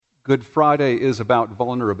Good Friday is about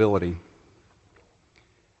vulnerability.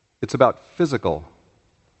 It's about physical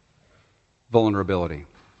vulnerability.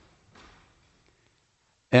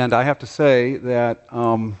 And I have to say that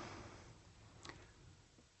I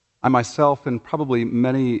myself and probably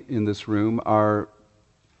many in this room are at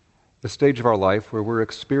the stage of our life where we're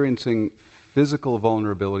experiencing physical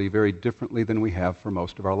vulnerability very differently than we have for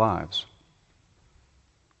most of our lives.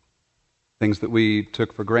 Things that we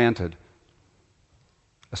took for granted.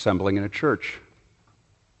 Assembling in a church.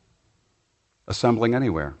 Assembling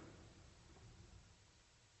anywhere.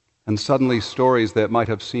 And suddenly stories that might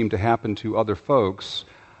have seemed to happen to other folks,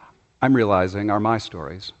 I'm realizing are my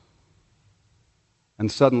stories. And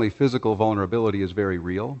suddenly physical vulnerability is very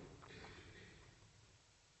real.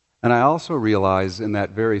 And I also realize in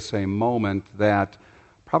that very same moment that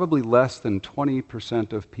probably less than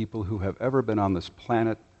 20% of people who have ever been on this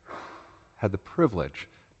planet had the privilege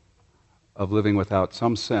of living without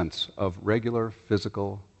some sense of regular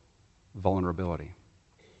physical vulnerability.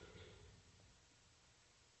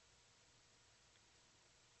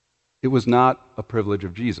 It was not a privilege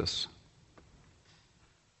of Jesus.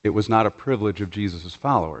 It was not a privilege of Jesus'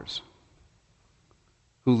 followers,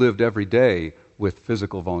 who lived every day with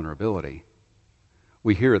physical vulnerability.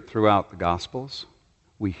 We hear it throughout the Gospels.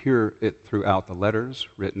 We hear it throughout the letters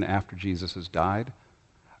written after Jesus has died,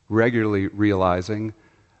 regularly realizing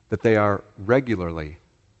that they are regularly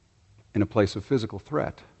in a place of physical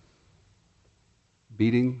threat.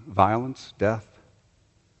 Beating, violence, death,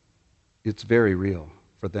 it's very real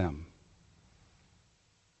for them.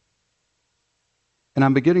 And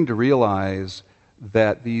I'm beginning to realize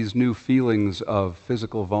that these new feelings of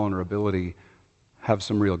physical vulnerability have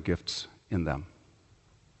some real gifts in them.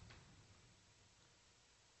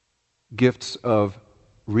 Gifts of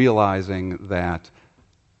realizing that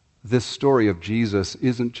this story of Jesus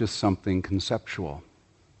isn't just something conceptual.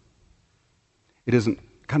 It isn't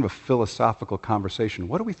kind of a philosophical conversation.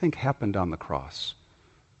 What do we think happened on the cross?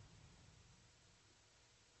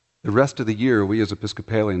 The rest of the year, we as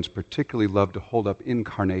Episcopalians particularly love to hold up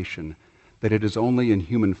incarnation, that it is only in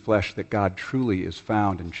human flesh that God truly is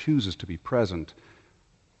found and chooses to be present.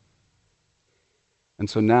 And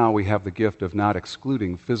so now we have the gift of not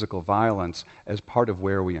excluding physical violence as part of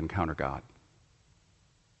where we encounter God.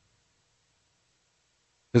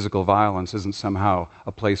 Physical violence isn't somehow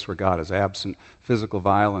a place where God is absent. Physical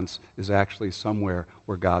violence is actually somewhere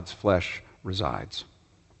where God's flesh resides.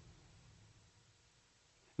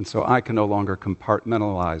 And so I can no longer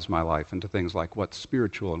compartmentalize my life into things like what's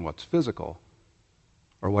spiritual and what's physical,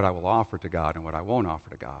 or what I will offer to God and what I won't offer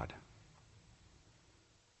to God.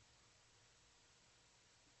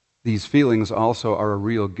 These feelings also are a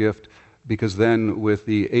real gift because then with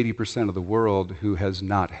the 80% of the world who has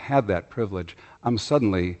not had that privilege, I'm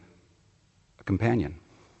suddenly a companion.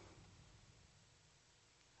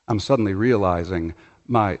 I'm suddenly realizing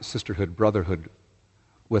my sisterhood, brotherhood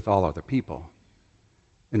with all other people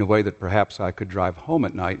in a way that perhaps I could drive home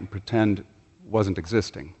at night and pretend wasn't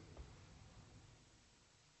existing.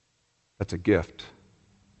 That's a gift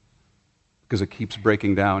because it keeps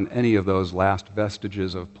breaking down any of those last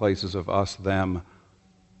vestiges of places of us, them,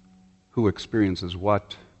 who experiences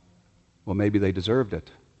what? Well, maybe they deserved it.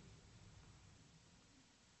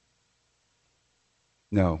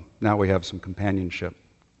 No, now we have some companionship.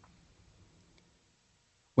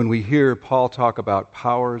 When we hear Paul talk about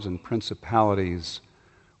powers and principalities,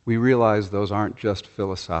 we realize those aren't just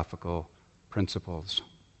philosophical principles.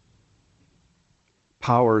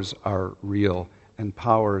 Powers are real, and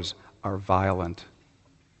powers are violent.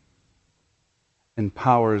 And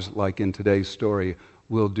powers, like in today's story,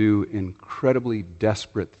 will do incredibly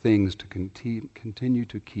desperate things to continue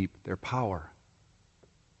to keep their power.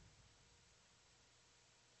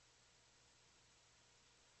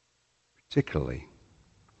 Particularly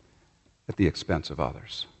at the expense of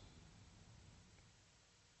others.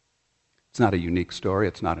 It's not a unique story.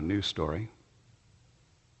 It's not a new story.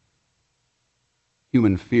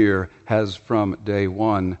 Human fear has from day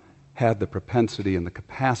one had the propensity and the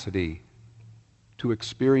capacity to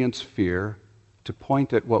experience fear, to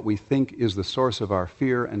point at what we think is the source of our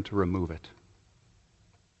fear and to remove it.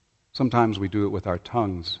 Sometimes we do it with our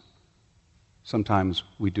tongues. Sometimes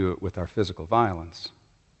we do it with our physical violence.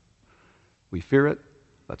 We fear it,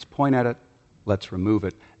 let's point at it, let's remove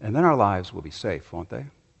it, and then our lives will be safe, won't they?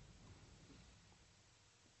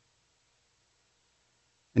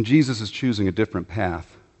 And Jesus is choosing a different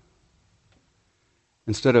path.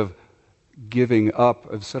 Instead of giving up,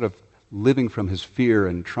 instead of living from his fear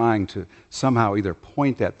and trying to somehow either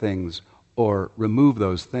point at things or remove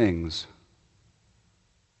those things,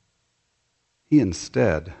 he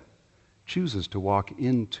instead chooses to walk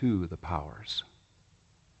into the powers.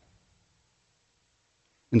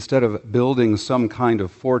 Instead of building some kind of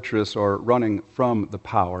fortress or running from the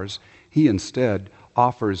powers, he instead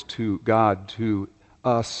offers to God, to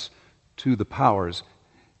us, to the powers,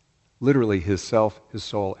 literally his self, his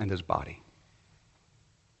soul, and his body.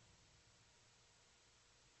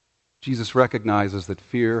 Jesus recognizes that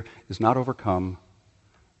fear is not overcome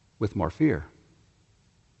with more fear.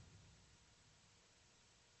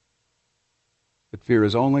 That fear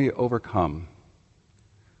is only overcome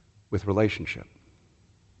with relationship.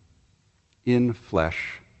 In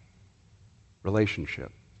flesh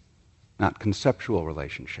relationship, not conceptual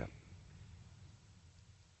relationship,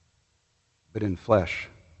 but in flesh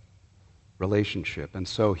relationship. And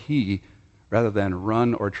so he, rather than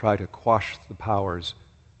run or try to quash the powers,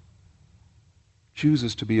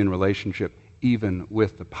 chooses to be in relationship even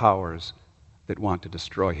with the powers that want to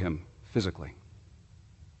destroy him physically.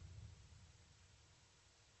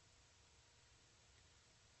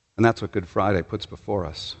 And that's what Good Friday puts before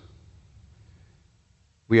us.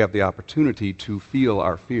 We have the opportunity to feel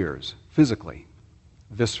our fears physically,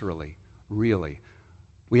 viscerally, really.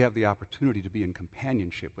 We have the opportunity to be in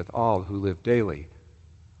companionship with all who live daily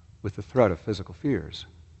with the threat of physical fears.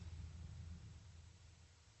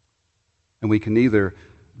 And we can either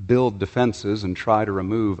build defenses and try to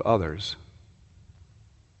remove others,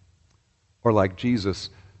 or like Jesus,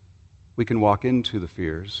 we can walk into the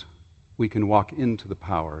fears, we can walk into the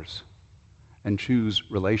powers, and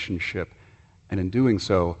choose relationship, and in doing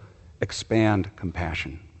so, expand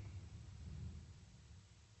compassion.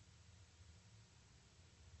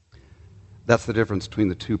 That's the difference between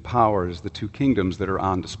the two powers, the two kingdoms that are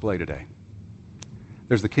on display today.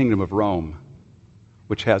 There's the kingdom of Rome,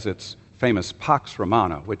 which has its famous Pax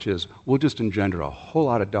Romana, which is, we'll just engender a whole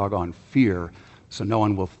lot of doggone fear so no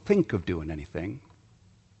one will think of doing anything.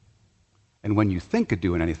 And when you think of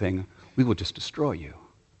doing anything, we will just destroy you.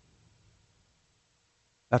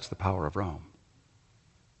 That's the power of Rome.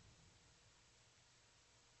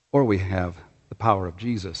 Or we have the power of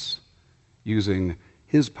Jesus, using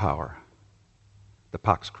his power, the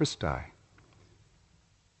Pax Christi,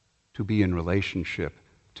 to be in relationship,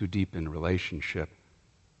 to deepen relationship,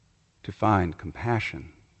 to find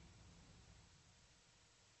compassion.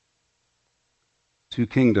 Two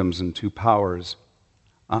kingdoms and two powers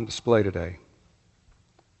on display today.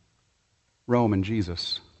 Rome and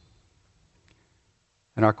Jesus.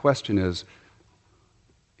 And our question is,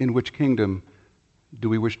 in which kingdom do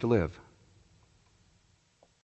we wish to live?